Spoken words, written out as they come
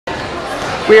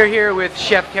We are here with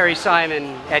Chef Kerry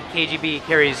Simon at KGB,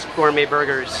 Kerry's Gourmet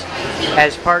Burgers,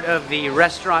 as part of the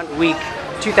Restaurant Week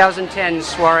 2010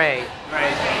 Soiree.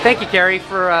 Right. Thank you, Kerry,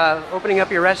 for opening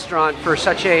up your restaurant for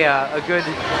such a good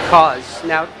cause.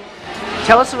 Now,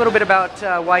 tell us a little bit about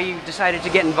why you decided to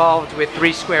get involved with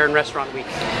 3 Square and Restaurant Week.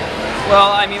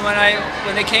 Well, I mean,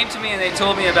 when they came to me and they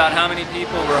told me about how many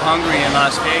people were hungry in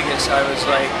Las Vegas, I was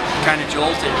like kind of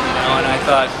jolted, and I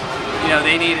thought,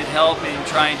 they needed help in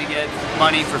trying to get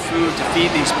money for food to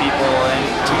feed these people,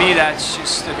 and to me that's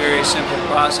just a very simple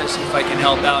process if I can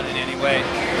help out in any way.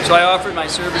 So I offered my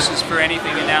services for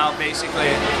anything, and now basically,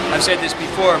 I've said this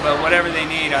before, but whatever they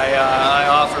need, I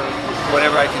offer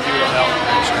whatever I can do to help.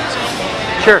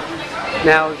 Sure.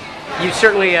 Now, you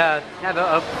certainly have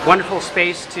a wonderful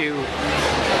space to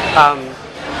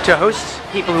host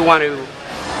people who want to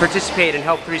participate and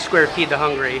help 3 Square feed the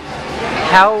hungry.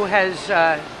 How has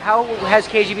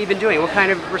KGB been doing? What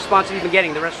kind of response have you been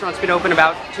getting? The restaurant's been open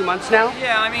about 2 months now?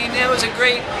 Yeah, I mean, it was a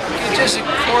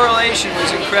correlation was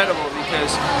incredible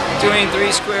because doing 3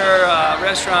 Square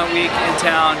Restaurant Week in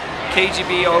town,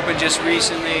 KGB opened just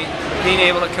recently, being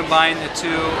able to combine the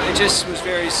two, it just was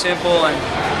very simple, and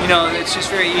it's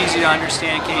just very easy to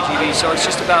understand KGB, so it's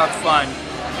just about fun.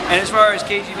 And as far as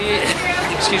KGB,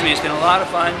 excuse me, it's been a lot of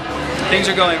fun. Things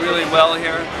are going really well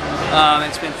here.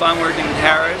 It's been fun working with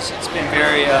Harrah. It's been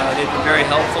they've been very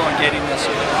helpful in getting this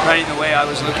running the way I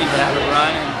was looking to have it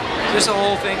run, and just the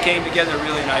whole thing came together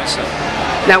really nicely.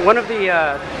 Now, one of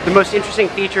the most interesting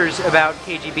features about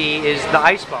KGB is the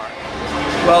ice bar.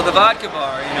 Well, the vodka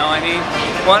bar, I mean,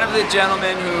 one of the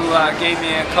gentlemen who gave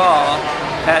me a call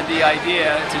had the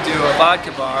idea to do a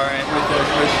vodka bar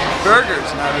with burgers,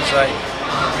 and I was like,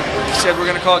 he said we're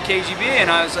going to call it KGB, and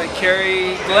I was like,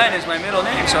 Kerry Glenn is my middle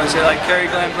name, so I said like Kerry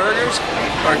Glenn Burgers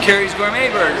or Kerry's Gourmet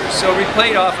Burgers. So we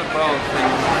played off of both,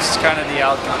 and it's kind of the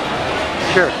outcome.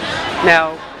 Sure.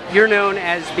 Now, you're known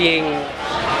as being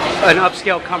an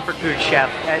upscale comfort food chef.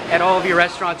 At all of your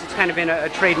restaurants, it's kind of been a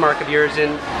trademark of yours,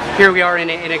 and here we are in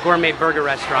a gourmet burger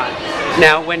restaurant.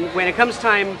 Now, when it comes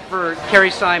time for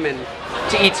Kerry Simon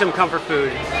to eat some comfort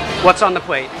food, what's on the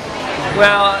plate?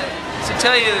 Well, to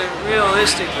tell you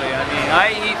realistically, I mean,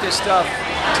 I eat this stuff,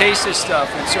 taste this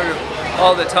stuff, and sort of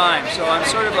all the time. So I'm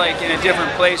sort of like in a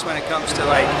different place when it comes to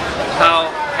like how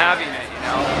having it,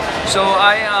 So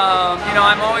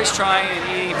I'm always trying and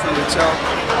eating food. So,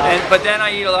 but then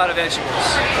I eat a lot of vegetables.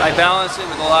 I balance it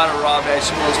with a lot of raw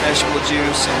vegetables, vegetable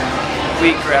juice, and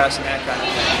wheatgrass and that kind of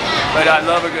thing. But I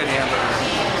love a good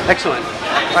hamburger. Excellent.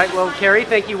 All right. Well, Kerry,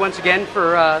 thank you once again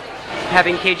for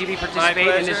having KGB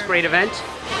participate in this great event.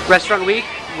 Restaurant Week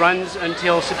runs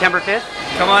until September 5th.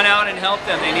 Come on out and help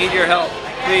them. They need your help.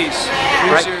 Please.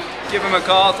 Give them a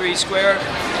call, 3 Square.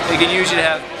 They can use you to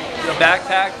have the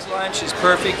backpacked lunch is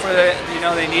perfect for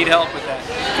they need help with that.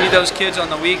 Feed those kids on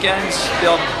the weekends.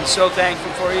 They'll be so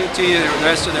thankful for you to the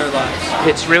rest of their lives.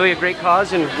 It's really a great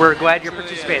cause, and we're glad you're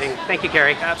participating. Thank you,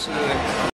 Kerry. Absolutely.